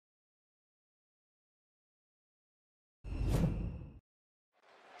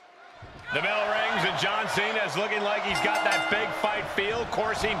The bell rings, and John Cena is looking like he's got that big fight feel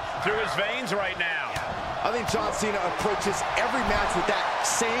coursing through his veins right now. I think John Cena approaches every match with that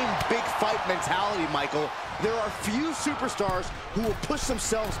same big fight mentality, Michael. There are few superstars who will push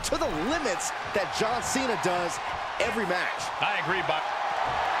themselves to the limits that John Cena does every match. I agree, Buck.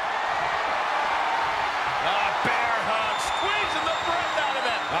 Bear hug, squeezing the breath out of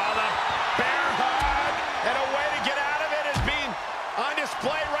it. Oh, the bear hug, and a way to get out of it is being on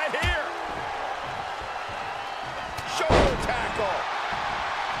display right here. Shoulder tackle.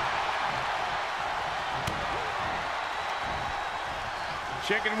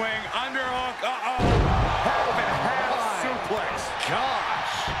 Chicken wing, underhook, half and half suplex.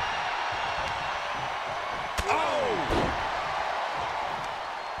 Gosh. Oh!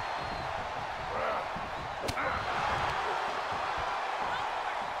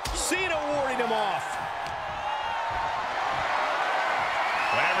 Cena warding him off.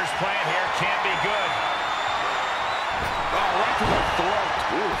 Whatever's playing here can't be good. Oh, right to the throat.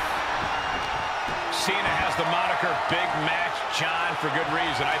 Oof. Cena has the moniker Big Match John for good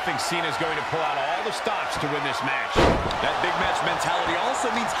reason. I think Cena's going to pull out all the stops to win this match. That big match mentality also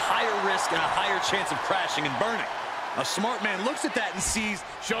means higher risk and a higher chance of crashing and burning. A smart man looks at that and sees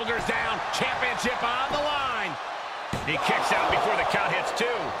shoulders down, championship on the line. He kicks out before the count hits two.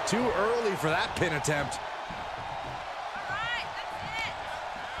 Too early for that pin attempt.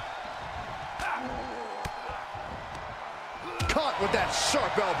 Caught with that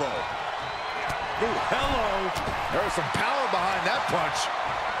sharp elbow. Ooh, hello. There's some power behind that punch.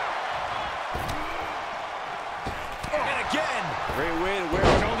 And again. Great way to wear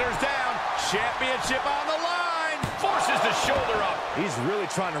shoulders down. Championship on the line. Forces the shoulder up. He's really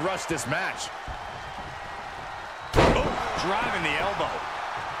trying to rush this match. Oh, driving the elbow.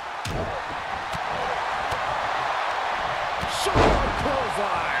 Shoulder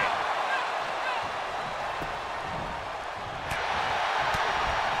clothesline.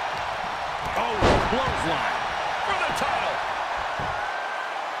 Oh, clothesline for the title.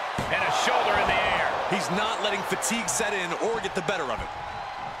 And a shoulder in the air. He's not letting fatigue set in or get the better of it.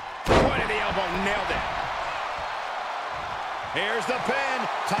 Point of the elbow, nailed it. Here's the pin,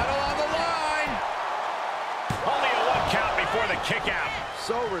 title on the line. Only a 1 count before the kick out.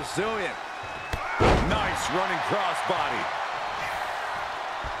 So resilient. Nice running crossbody.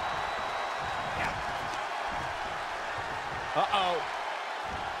 Uh-oh.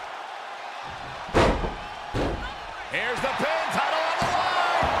 Here's the pin, title on the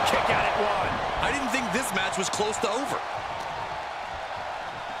line. Kick out at 1. I didn't think this match was close to over.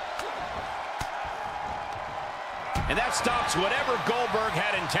 And that stops whatever Goldberg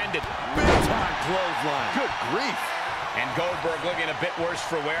had intended. Big-time clothesline. Good grief. And Goldberg looking a bit worse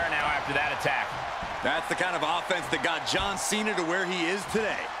for wear now after that attack. That's the kind of offense that got John Cena to where he is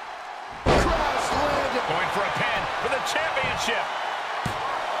today. Cross leg. Going for a pin for the championship.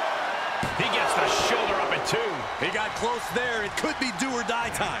 He gets the shoulder up at 2. He got close there. It could be do or die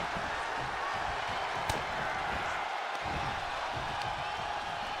time.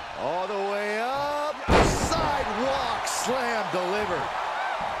 All the way up. Sidewalk slam delivered.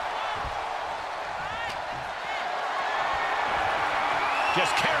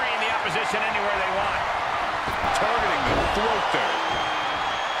 Just carrying the opposition anywhere they want. Targeting the throat there.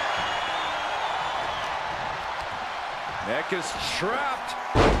 Neck is trapped.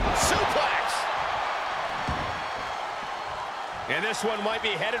 Suplex. And this one might be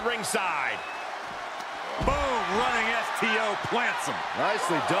headed ringside. Boom, running STO plants him.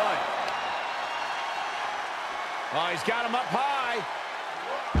 Nicely done. Oh, he's got him up high.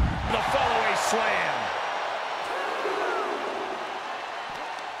 The fallaway slam.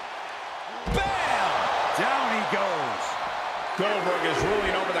 Bam! Down he goes. Goldberg is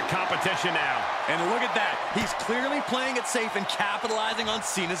ruling over the competition now. And look at that. He's clearly playing it safe and capitalizing on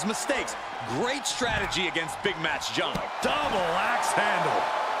Cena's mistakes. Great strategy against Big Match John. Double axe handle.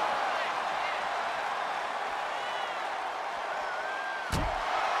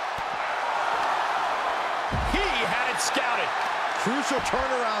 He had it scouted. Crucial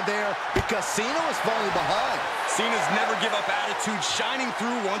turnaround there because Cena was falling behind. Cena's never give up attitude shining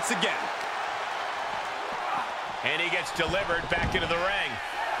through once again. And he gets delivered back into the ring.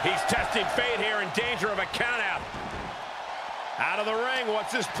 He's testing fate here, in danger of a countout. Out of the ring,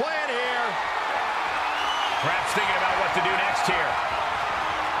 what's his plan here? Perhaps thinking about what to do next here.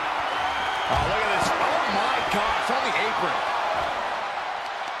 Oh, look at this. Oh, my gosh, on the apron.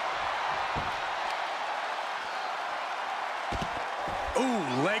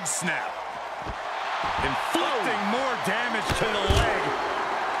 Ooh, leg snap. Inflicting more damage to the leg.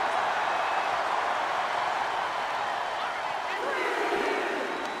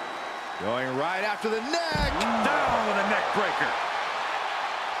 Going right after the neck. Down with a neck breaker.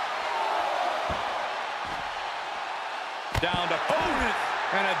 Down to opponent.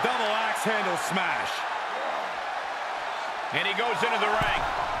 And a double axe handle smash. And he goes into the ring.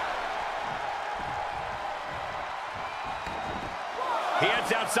 He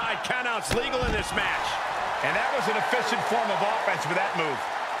heads outside. Countouts legal in this match. And that was an efficient form of offense with that move.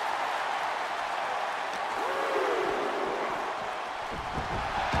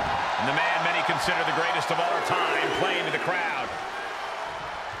 And the man many consider the greatest of all time playing to the crowd.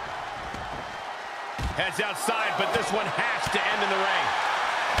 Heads outside, but this one has to end in the ring.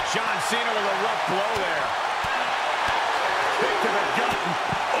 John Cena with a rough blow there. Kick to the gut.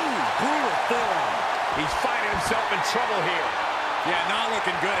 Ooh, brutal forearm. He's finding himself in trouble here. Yeah, not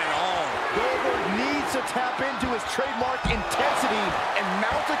looking good at all. Goldberg needs to tap into his trademark intensity and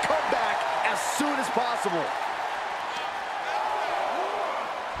mount a comeback as soon as possible.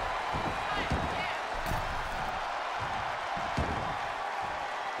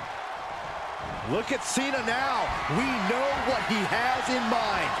 Look at Cena now. We know what he has in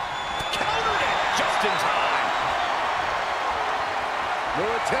mind. Countered it just in time.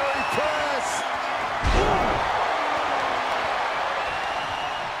 Military press. Ooh.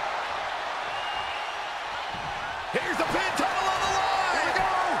 Here's the pin, title on the line. Here we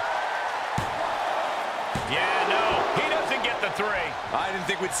go. Yeah, no, he doesn't get the 3. I didn't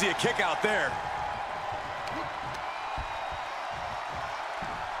think we'd see a kick out there.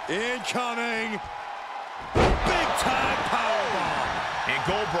 Incoming. Big time powerbomb. And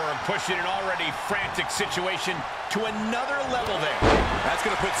Goldberg pushing an already frantic situation to another level there. That's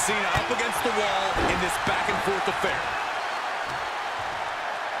going to put Cena up against the wall in this back and forth affair.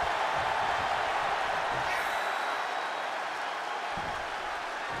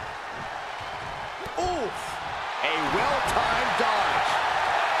 Oof. A well-timed dodge.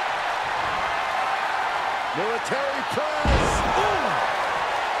 Military press. Ooh.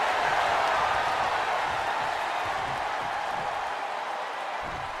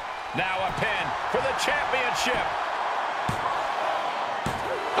 Now a pin for the championship.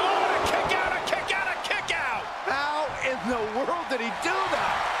 Oh, a kick out, a kick out, a kick out. How in the world did he do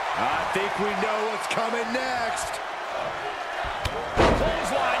that? I think we know what's coming next.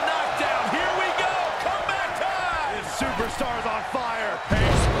 Clothesline knockdown. Here we go. Comeback time. This superstar's on fire.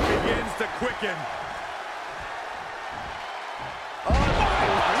 Pace begins to quicken.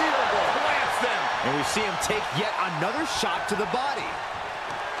 Unbelievable. Plants them. And we see him take yet another shot to the body.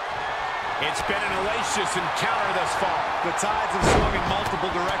 It's been an hellacious encounter thus far. The tides have swung in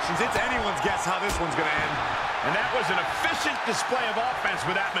multiple directions. It's anyone's guess how this one's going to end. And that was an efficient display of offense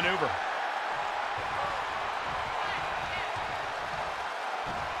with that maneuver.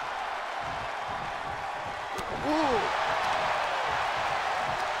 Ooh.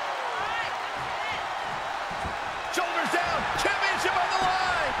 Shoulders down. Championship on the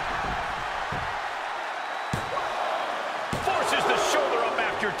line. Forces the shoulder up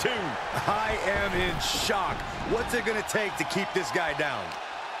after 2. I am in shock. What's it going to take to keep this guy down?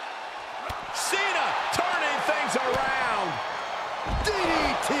 Cena turning things around.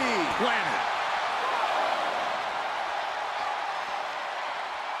 DDT. Landed.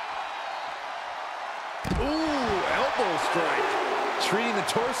 Ooh, elbow strike. Treating the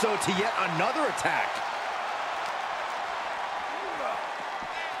torso to yet another attack.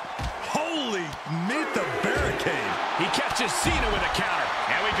 Holy, meet the barricade. He catches Cena with a counter.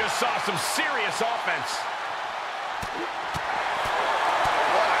 And we just saw some serious offense.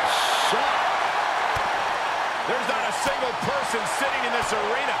 What a shot. There's not a single person sitting in this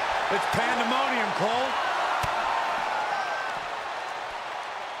arena. It's pandemonium, Cole.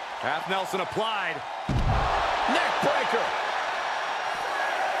 Half Nelson applied. Neck breaker.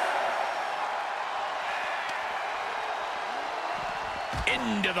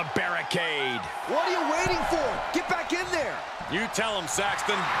 Into the barricade. What are you waiting for? Get back in there. You tell him,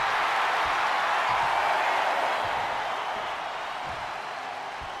 Saxton.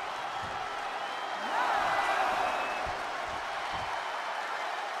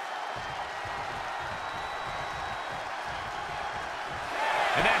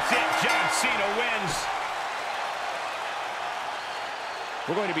 And that's it. John Cena wins.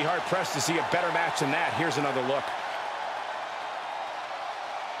 We're going to be hard-pressed to see a better match than that. Here's another look.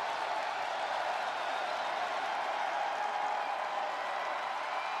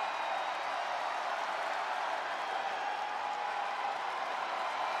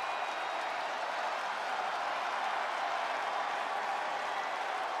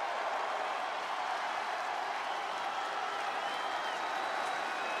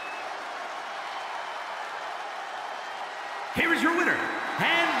 Here is your winner,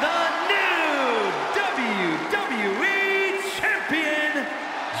 and the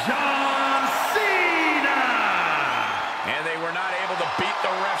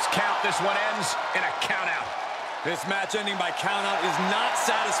this one ends in a countout. This match ending by countout is not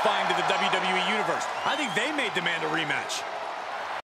satisfying to the WWE Universe. I think they may demand a rematch.